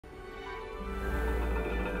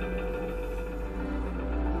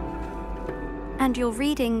And your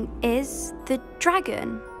reading is the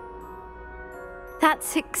dragon.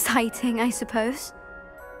 That's exciting, I suppose.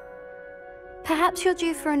 Perhaps you're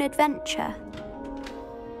due for an adventure.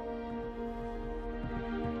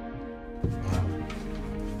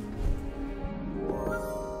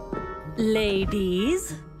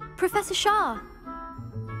 Ladies, Professor Shah.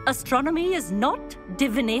 astronomy is not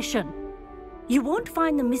divination. You won't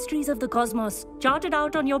find the mysteries of the cosmos charted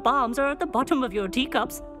out on your palms or at the bottom of your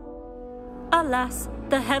teacups. Alas,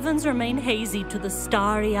 the heavens remain hazy to the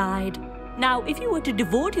starry-eyed. Now, if you were to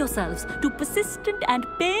devote yourselves to persistent and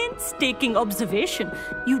painstaking observation,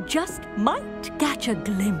 you just might catch a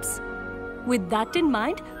glimpse. With that in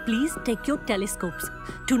mind, please take your telescopes.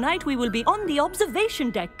 Tonight we will be on the observation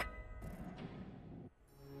deck.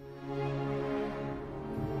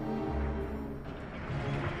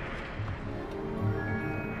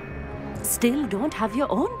 Still don't have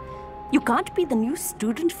your own? You can't be the new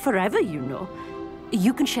student forever, you know.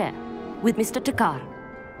 You can share with Mr. Takar.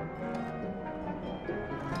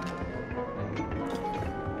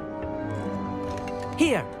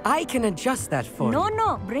 Here, I can adjust that for you.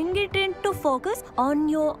 No, bring it into focus on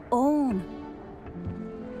your own.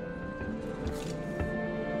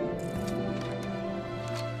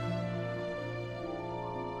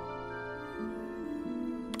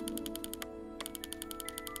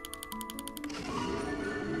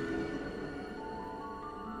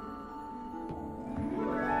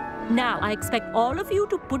 Now, I expect all of you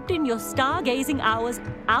to put in your stargazing hours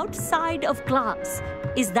outside of class.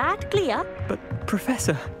 Is that clear? But,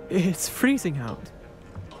 Professor, it's freezing out.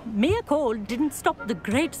 Mere cold didn't stop the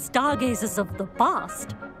great stargazers of the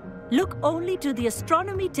past. Look only to the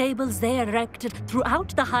astronomy tables they erected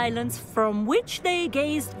throughout the highlands from which they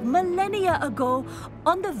gazed millennia ago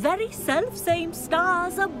on the very self-same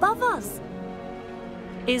stars above us.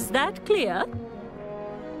 Is that clear?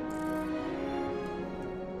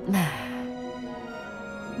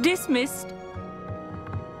 Dismissed.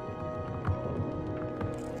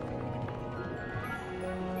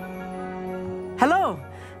 Hello!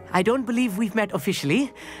 I don't believe we've met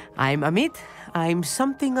officially. I'm Amit. I'm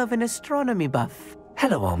something of an astronomy buff.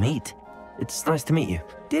 Hello, Amit. It's nice to meet you.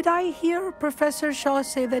 Did I hear Professor Shaw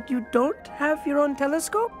say that you don't have your own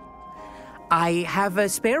telescope? I have a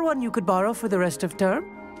spare one you could borrow for the rest of term.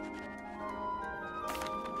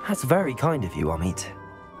 That's very kind of you, Amit.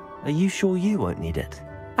 Are you sure you won't need it?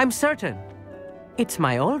 I'm certain. It's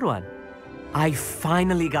my old one. I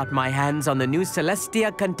finally got my hands on the new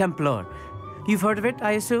Celestia Contemplar. You've heard of it,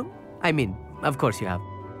 I assume? I mean, of course you have.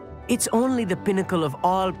 It's only the pinnacle of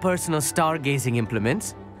all personal stargazing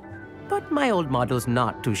implements. But my old model's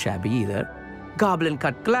not too shabby either.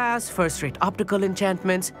 Goblin-cut glass, first-rate optical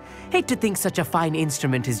enchantments. Hate to think such a fine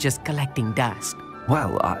instrument is just collecting dust.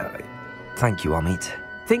 Well, thank you, Amit.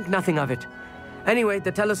 Think nothing of it. Anyway,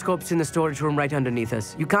 the telescope's in the storage room right underneath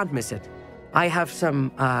us. You can't miss it. I have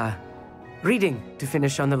some, reading to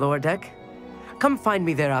finish on the lower deck. Come find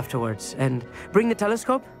me there afterwards, and bring the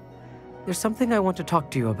telescope. There's something I want to talk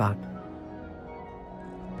to you about.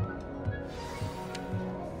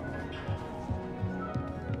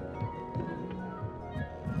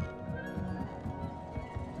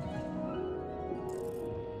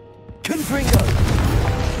 Confringo!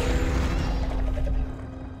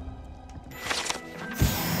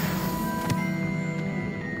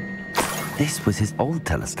 This was his old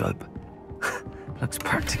telescope. Looks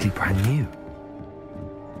practically brand new.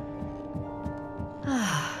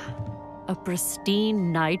 A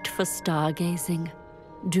pristine night for stargazing.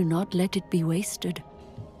 Do not let it be wasted.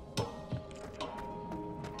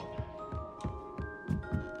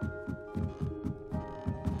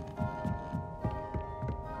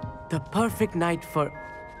 The perfect night for...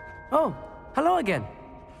 Oh, hello again.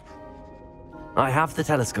 I have the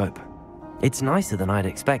telescope. It's nicer than I'd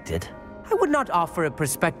expected. I would not offer a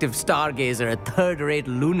prospective stargazer a third-rate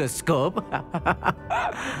lunoscope.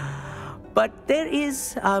 But there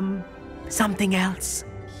is, something else.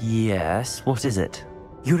 Yes, what is it?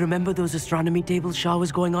 You remember those astronomy tables Shaw was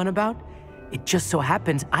going on about? It just so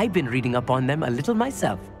happens I've been reading up on them a little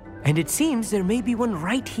myself. And it seems there may be one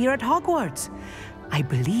right here at Hogwarts. I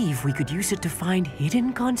believe we could use it to find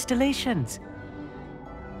hidden constellations.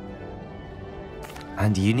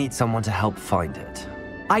 And you need someone to help find it.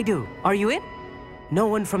 I do. Are you in? No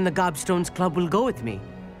one from the Gobstones Club will go with me.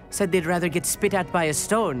 Said they'd rather get spit at by a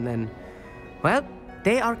stone than... Well,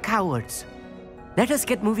 they are cowards. Let us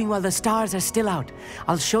get moving while the stars are still out.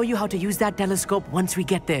 I'll show you how to use that telescope once we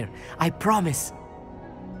get there. I promise.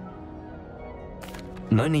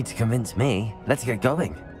 No need to convince me. Let's get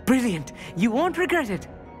going. Brilliant. You won't regret it.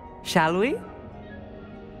 Shall we?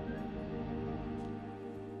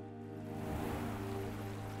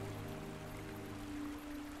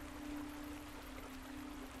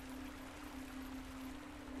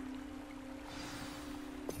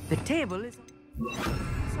 The table is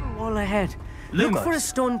some wall ahead. Lumos. Look for a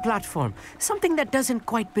stone platform, something that doesn't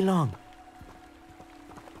quite belong.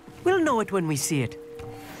 We'll know it when we see it.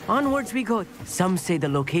 Onwards we go. Some say the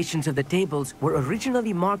locations of the tables were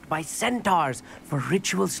originally marked by centaurs for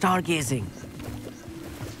ritual stargazing.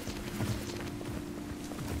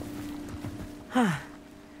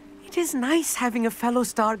 It is nice having a fellow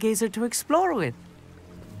stargazer to explore with.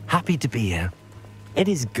 Happy to be here. It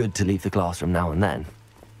is good to leave the classroom now and then.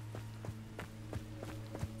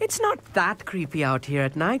 It's not that creepy out here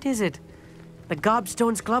at night, is it? The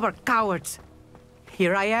Gobstones Club are cowards.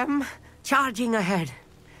 Here I am, charging ahead.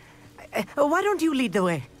 Why don't you lead the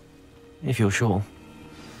way? If you're sure.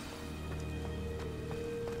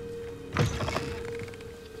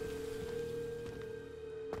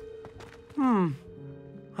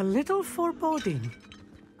 A little foreboding.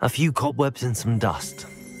 A few cobwebs and some dust.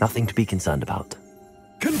 Nothing to be concerned about.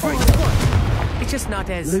 It's just not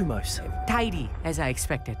as Lumos. tidy as I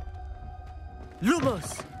expected.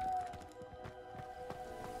 Lumos!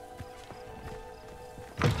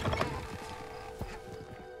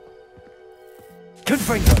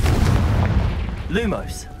 Confringo.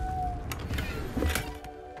 Lumos.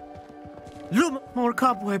 More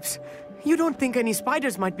cobwebs. You don't think any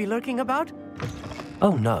spiders might be lurking about?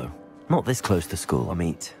 Oh no, not this close to school,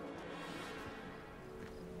 Amit.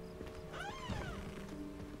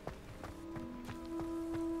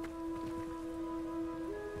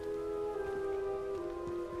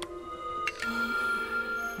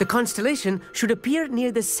 The constellation should appear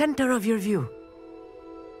near the center of your view.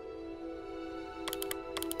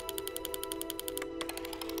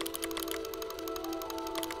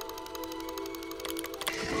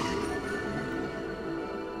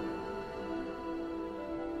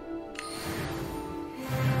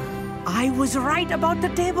 I was right about the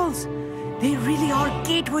tables. They really are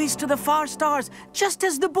gateways to the far stars, just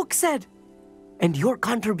as the book said. And your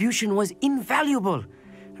contribution was invaluable.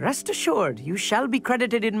 Rest assured, you shall be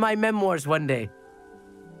credited in my memoirs one day.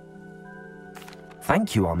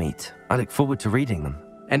 Thank you, Amit. I look forward to reading them.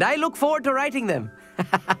 And I look forward to writing them.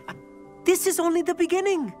 This is only the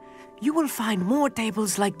beginning. You will find more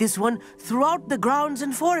tables like this one throughout the grounds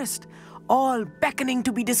and forest, all beckoning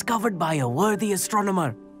to be discovered by a worthy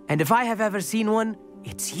astronomer. And if I have ever seen one,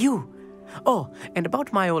 it's you. Oh, and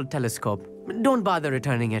about my old telescope, don't bother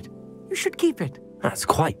returning it. You should keep it. That's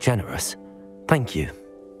quite generous. Thank you.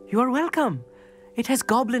 You are welcome. It has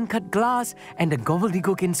goblin-cut glass and a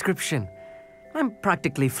gobbledygook inscription. I'm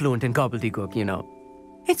practically fluent in gobbledygook, you know.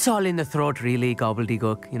 It's all in the throat, really,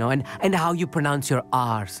 gobbledygook, you know, and how you pronounce your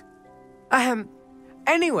R's.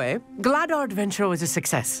 Anyway, glad our adventure was a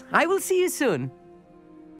success. I will see you soon.